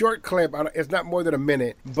a short clip. It's not more than a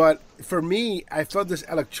minute, but for me, I felt this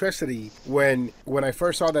electricity when I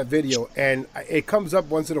first saw that video, and it comes up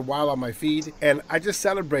once in a while on my feed, and I just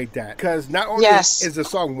celebrate that because not only is the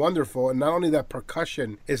song wonderful, and not only that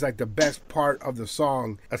percussion is like the best part of the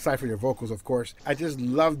song, aside from your vocals, of course. I just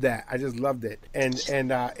love that. I just loved it, and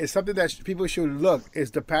it's something that people should look.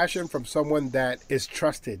 Is the passion from someone that is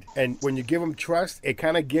trusted, and when you give them trust, it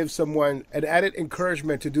kind of gives someone everyone an added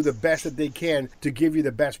encouragement to do the best that they can to give you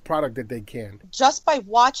the best product that they can. Just by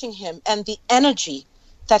watching him and the energy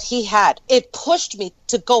that he had, it pushed me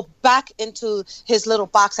to go back into his little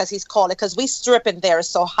box, as he's called it, because we strip in there, it's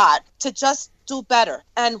so hot, to just do better.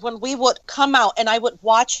 And when we would come out and I would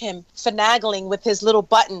watch him finagling with his little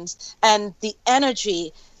buttons and the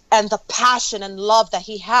energy and the passion and love that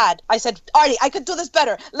he had, I said, Artie, I could do this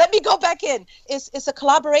better. Let me go back in. It's a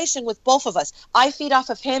collaboration with both of us. I feed off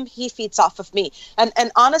of him. He feeds off of me. And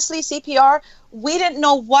honestly, CPR, we didn't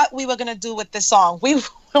know what we were going to do with this song. When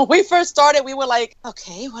we first started, we were like,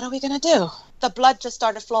 okay, what are we going to do? The blood just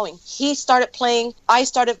started flowing. He started playing. I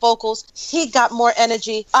started vocals. He got more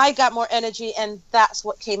energy. I got more energy. And that's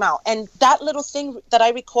what came out. And that little thing that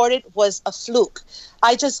I recorded was a fluke.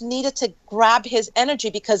 I just needed to grab his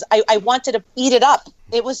energy because I wanted to eat it up.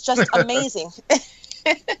 It was just amazing.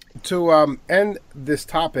 To end this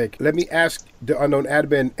topic, let me ask the unknown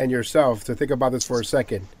admin and yourself to think about this for a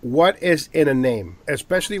second. What is in a name,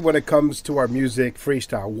 especially when it comes to our music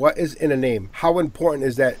freestyle? What is in a name? How important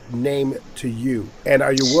is that name to you? And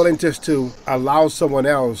are you willing just to allow someone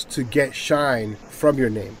else to get shine from your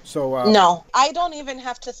name? So no, I don't even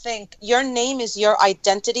have to think. Your name is your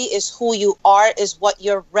identity, is who you are, is what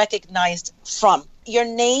you're recognized from. Your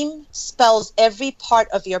name spells every part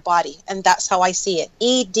of your body, and that's how I see it.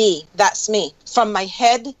 ED, that's me, from my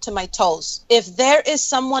head to my toes. If there is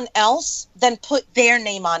someone else, then put their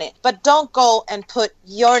name on it. But don't go and put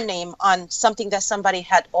your name on something that somebody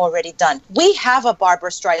had already done. We have a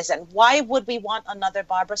Barbara Streisand. Why would we want another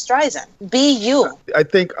Barbara Streisand? Be you. I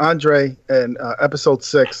think Andre in episode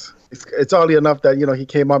 6, it's oddly enough that, he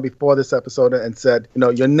came on before this episode and said,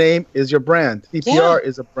 your name is your brand. CPR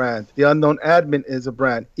is a brand. The Unknown Admin is a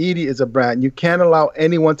brand. Edie is a brand. You can't allow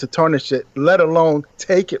anyone to tarnish it, let alone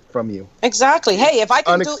take it from you. Exactly. Hey, if I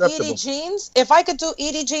can do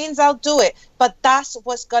Edie jeans, I'll do it. But that's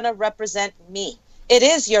what's going to represent me. It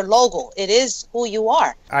is your logo. It is who you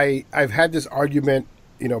are. I've had this argument,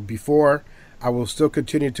 before. I will still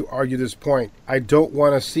continue to argue this point. I don't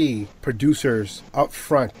want to see producers up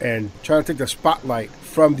front and trying to take the spotlight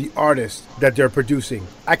from the artists that they're producing.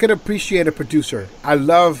 I can appreciate a producer. I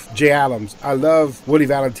love Jay Allams. I love Willie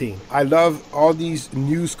Valentine. I love all these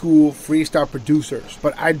new school freestyle producers.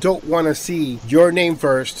 But I don't want to see your name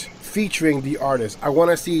first featuring the artist. I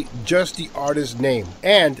want to see just the artist's name.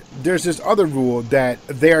 And there's this other rule that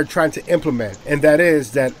they are trying to implement, and that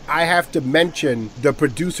is that I have to mention the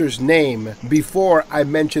producer's name before I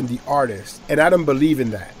mention the artist. And I don't believe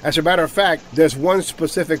in that. As a matter of fact, there's one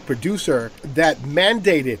specific producer that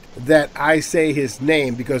mandated that I say his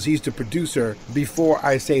name because he's the producer before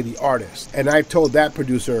I say the artist. And I told that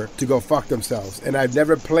producer to go fuck themselves. And I've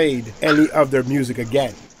never played any of their music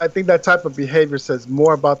again. I think that type of behavior says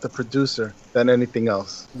more about the producer than anything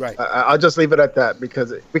else. Right. I'll just leave it at that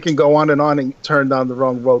because we can go on and turn down the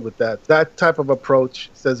wrong road with that. That type of approach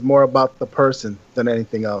says more about the person than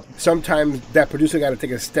anything else. Sometimes that producer got to take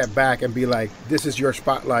a step back and be like, this is your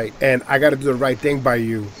spotlight and I got to do the right thing by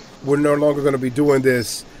you. We're no longer going to be doing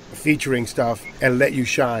this featuring stuff and let you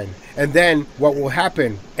shine. And then what will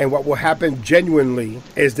happen, and what will happen genuinely,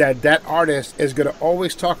 is that artist is going to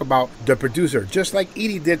always talk about the producer, just like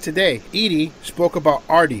Edie did today. Edie spoke about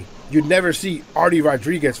Artie. You'd never see Artie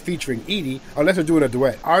Rodriguez featuring Edie unless they're doing a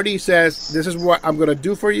duet. Artie says, this is what I'm going to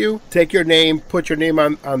do for you. Take your name, put your name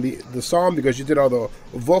on the song because you did all the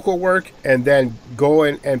vocal work, and then go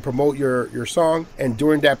in and promote your song. And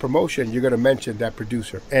during that promotion, you're going to mention that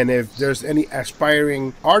producer. And if there's any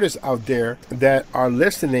aspiring artists out there that are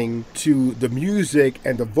listening to the music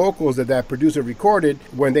and the vocals that producer recorded,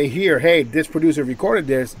 when they hear, hey, this producer recorded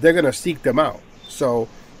this, they're going to seek them out. So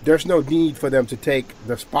there's no need for them to take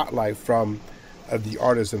the spotlight from the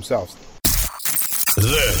artists themselves.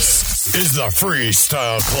 This is the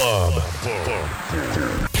Freestyle Club.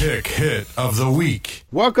 Pick Hit of the Week.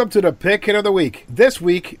 Welcome to the Pick Hit of the Week. This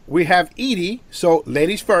week we have Edie. So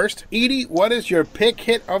ladies first. Edie, what is your Pick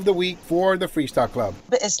Hit of the Week for the Freestyle Club?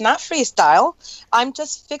 But it's not freestyle. I'm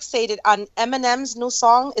just fixated on Eminem's new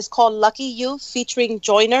song. It's called Lucky You featuring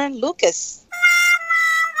Joyner Lucas.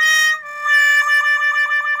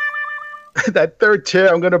 That third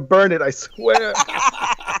chair, I'm going to burn it, I swear.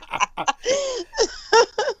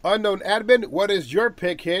 Unknown Admin, what is your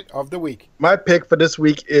pick hit of the week? My pick for this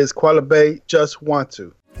week is Qualabe, Just Want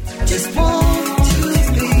To. Just want to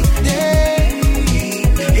be there.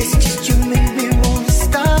 It's just you make me want to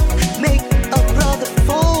stop. Make a brother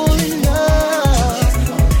fall in love.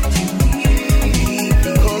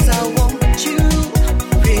 Cause I want you,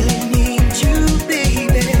 really need you,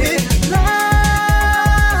 baby.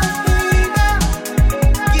 Love, baby.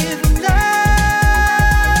 Give love.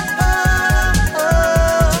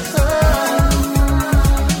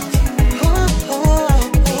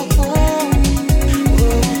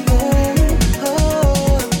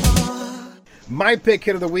 My pick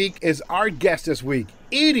hit of the week is our guest this week,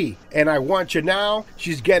 Edie, and I Want You Now.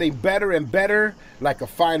 She's getting better and better, like a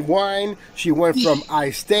fine wine. She went from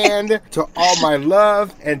I Stand to All My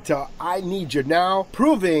Love and to I Need You Now,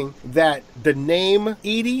 proving that the name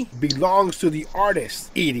Edie belongs to the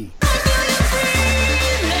artist Edie.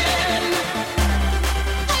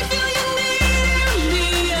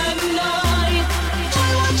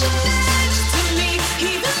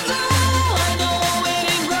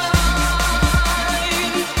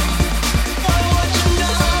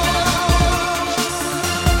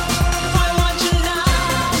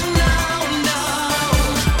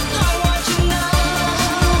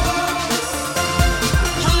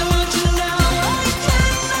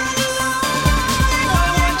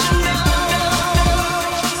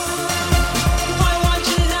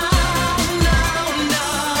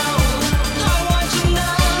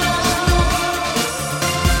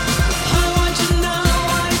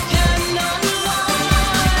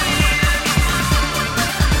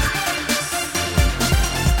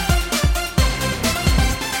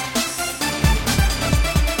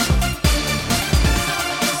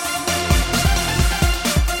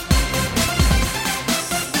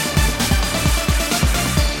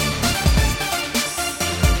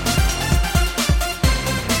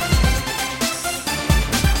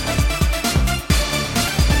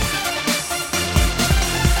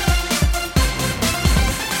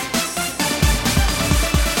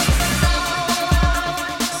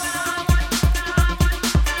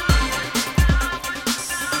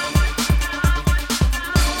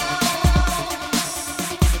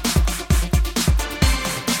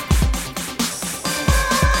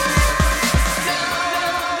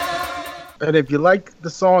 And if you like the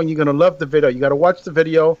song, you're going to love the video. You got to watch the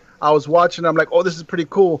video. I was watching. I'm like, oh, this is pretty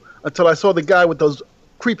cool. Until I saw the guy with those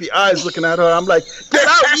creepy eyes looking at her. I'm like, get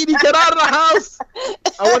out, Edie, get out of the house.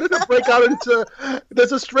 I wanted to break out into,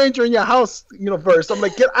 there's a stranger in your house, verse. I'm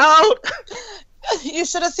like, get out. You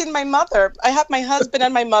should have seen my mother. I have my husband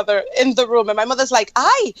and my mother in the room, and my mother's like,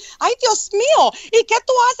 ay, Dios mío, ¿y qué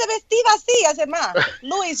tú haces vestida así? I said, ma,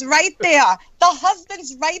 Louis, right there. The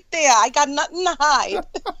husband's right there. I got nothing to hide.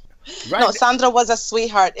 Right. No, Sandra was a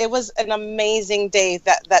sweetheart. It was an amazing day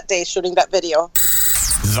that day shooting that video.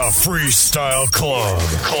 The Freestyle Club.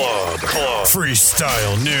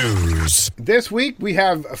 Freestyle News. This week we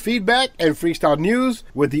have feedback and freestyle news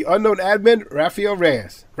with the unknown admin, Rafael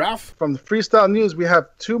Reyes. Ralph? From the Freestyle News, we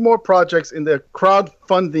have 2 more projects in the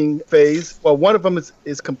crowdfunding phase. Well, one of them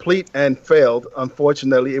is complete and failed,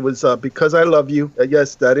 unfortunately. It was Because I Love You.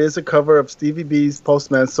 Yes, that is a cover of Stevie B's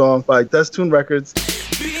Postman song by Destoon Records.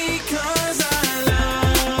 Because I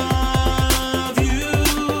love you,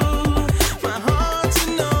 my heart's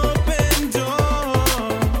an open door.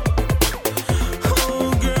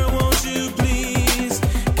 Oh, girl, won't you please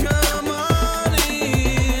come on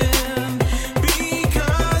in?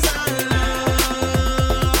 Because I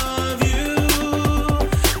love you,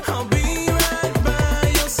 I'll be right by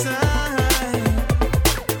your side.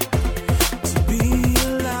 To be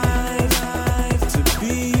alive, to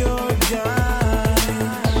be your guide.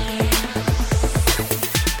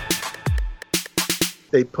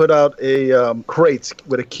 They put out a crates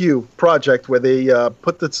with a Q project where they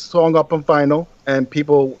put the song up on vinyl, and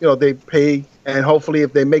people, they pay, and hopefully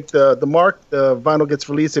if they make the mark, the vinyl gets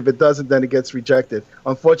released. If it doesn't, then it gets rejected.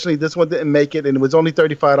 Unfortunately, this one didn't make it, and it was only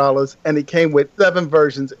 $35, and it came with 7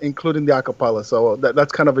 versions, including the acapella. So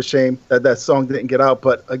that's kind of a shame that song didn't get out.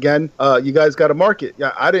 But again, you guys got to mark it.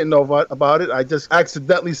 Yeah, I didn't know about it. I just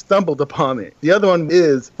accidentally stumbled upon it. The other one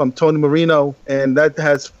is from Tony Marino, and that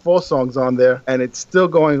has 4 songs on there, and it's still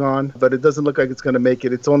going on, but it doesn't look like it's going to make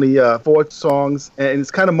it. It's only 4 songs, and it's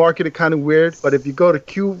kind of marketed kind of weird. But if you go to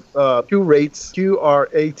Q Rates,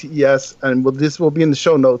 QRATES, and this will be in the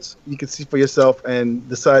show notes, you can see for yourself and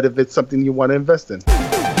decide if it's something you want to invest in.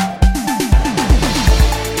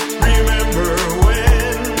 Remember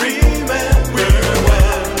when, till the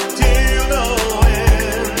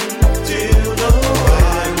I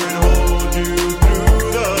would hold you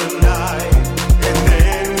through the night, and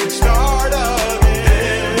then we'd start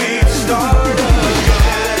again, I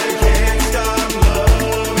can't stop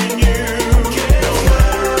loving you, no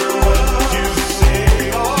matter what you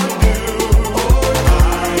say or do, I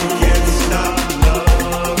can't stop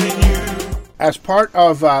loving you. As part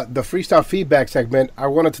of the Freestyle Feedback segment, I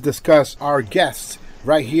wanted to discuss our guests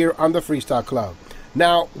right here on the Freestyle Club.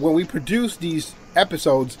 Now, when we produce these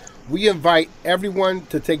episodes, we invite everyone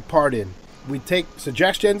to take part in. We take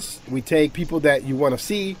suggestions. We take people that you want to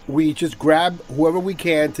see. We just grab whoever we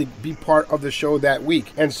can to be part of the show that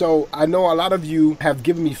week. And so I know a lot of you have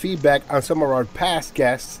given me feedback on some of our past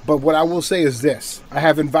guests, but what I will say is this. I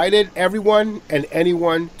have invited everyone and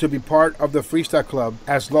anyone to be part of the Freestyle Club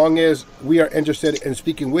as long as we are interested in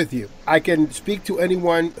speaking with you. I can speak to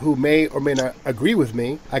anyone who may or may not agree with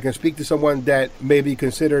me. I can speak to someone that may be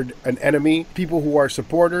considered an enemy, people who are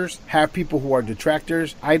supporters, have people who are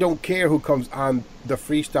detractors. I don't care who comes on the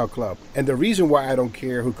Freestyle Club. And the reason why I don't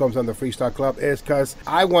care who comes on the Freestyle Club is because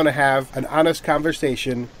I want to have an honest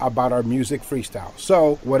conversation about our music freestyle.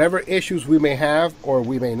 So whatever issues we may have or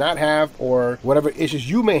we may not have, or whatever issues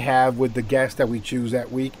you may have with the guests that we choose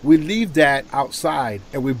that week, we leave that outside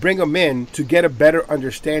and we bring them in to get a better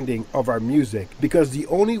understanding of our music, because the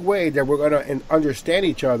only way that we're going to understand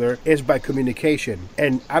each other is by communication.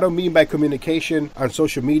 And I don't mean by communication on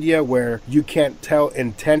social media where you can't tell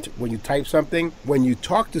intent when you type something. When you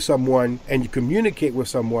talk to someone and you communicate with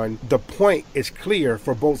someone, the point is clear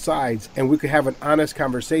for both sides and we could have an honest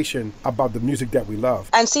conversation about the music that we love.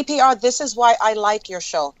 And CPR, this is why I like your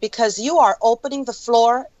show, because you are opening the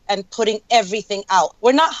floor and putting everything out.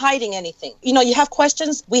 We're not hiding anything. You know, you have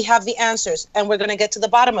questions, we have the answers, and we're going to get to the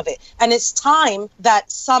bottom of it. And it's time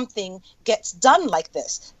that something gets done like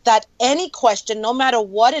this, that any question, no matter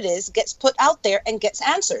what it is, gets put out there and gets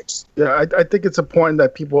answered. Yeah, I think it's important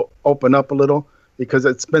that people open up a little, because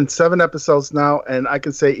it's been 7 episodes now, and I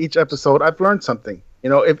can say each episode I've learned something. You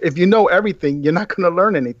know, if you know everything, you're not going to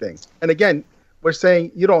learn anything. And again, we're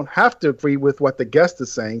saying you don't have to agree with what the guest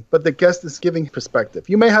is saying, but the guest is giving perspective.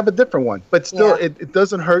 You may have a different one, but still, it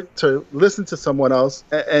doesn't hurt to listen to someone else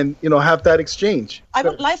and you know, have that exchange. I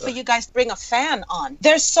would like for you guys to bring a fan on.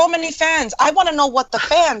 There's so many fans. I want to know what the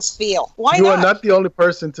fans feel. Why You not? are not the only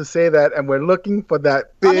person to say that, and we're looking for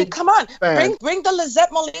that big I mean, come on. fan. Bring the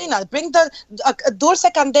Lizette Molina. Bring the Dulce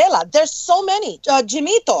Candela. There's so many.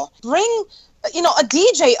 Jimito. Bring, you know, a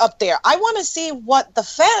DJ up there. I want to see what the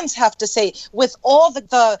fans have to say with all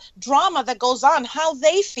the drama that goes on, how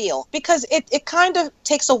they feel, because it kind of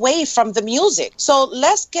takes away from the music. So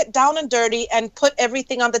let's get down and dirty and put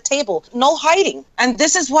everything on the table. No hiding. And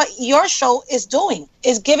this is what your show is doing,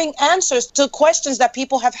 is giving answers to questions that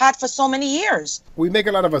people have had for so many years. We make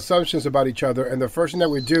a lot of assumptions about each other, and the first thing that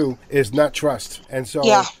we do is not trust. And so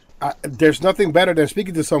there's nothing better than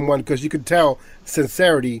speaking to someone, because you can tell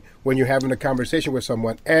sincerity when you're having a conversation with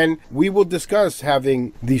someone. And we will discuss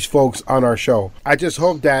having these folks on our show. I just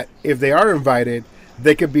hope that if they are invited,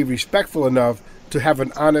 they can be respectful enough to have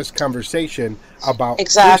an honest conversation about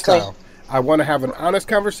freestyle. I want to have an honest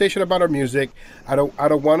conversation about our music. I don't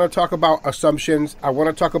want to talk about assumptions. I want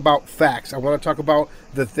to talk about facts. I want to talk about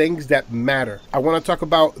the things that matter. I want to talk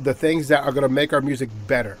about the things that are going to make our music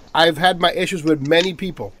better. I've had my issues with many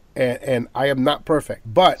people, and I am not perfect.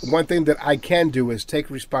 But one thing that I can do is take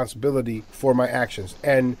responsibility for my actions.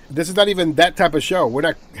 And this is not even that type of show. We're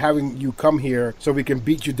not having you come here so we can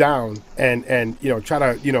beat you down and you know, try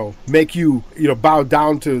to, you know, make you, you know, bow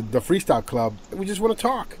down to the Freestyle Club. We just want to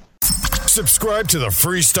talk. Subscribe to the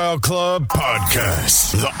Freestyle Club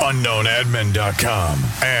podcast, theunknownadmin.com,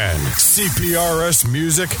 and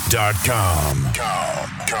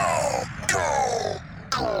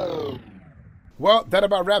cprsmusic.com. Well, that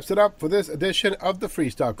about wraps it up for this edition of the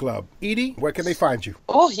Freestyle Club. Edie, where can they find you?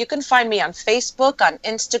 Oh, you can find me on Facebook, on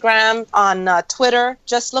Instagram, on Twitter.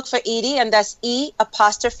 Just look for Edie, and that's E''DEE.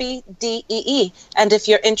 And if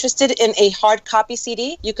you're interested in a hard copy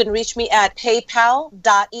CD, you can reach me at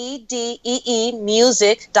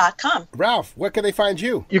paypal.edeemusic.com. Ralph, where can they find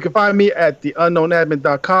you? You can find me at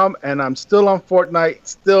theunknownadmin.com, and I'm still on Fortnite,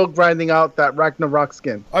 still grinding out that Ragnarok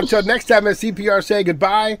skin. Until next time, at CPR say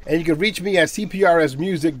goodbye, and you can reach me at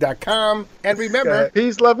cprsmusic.com. And remember,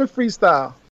 Peace, love, and freestyle.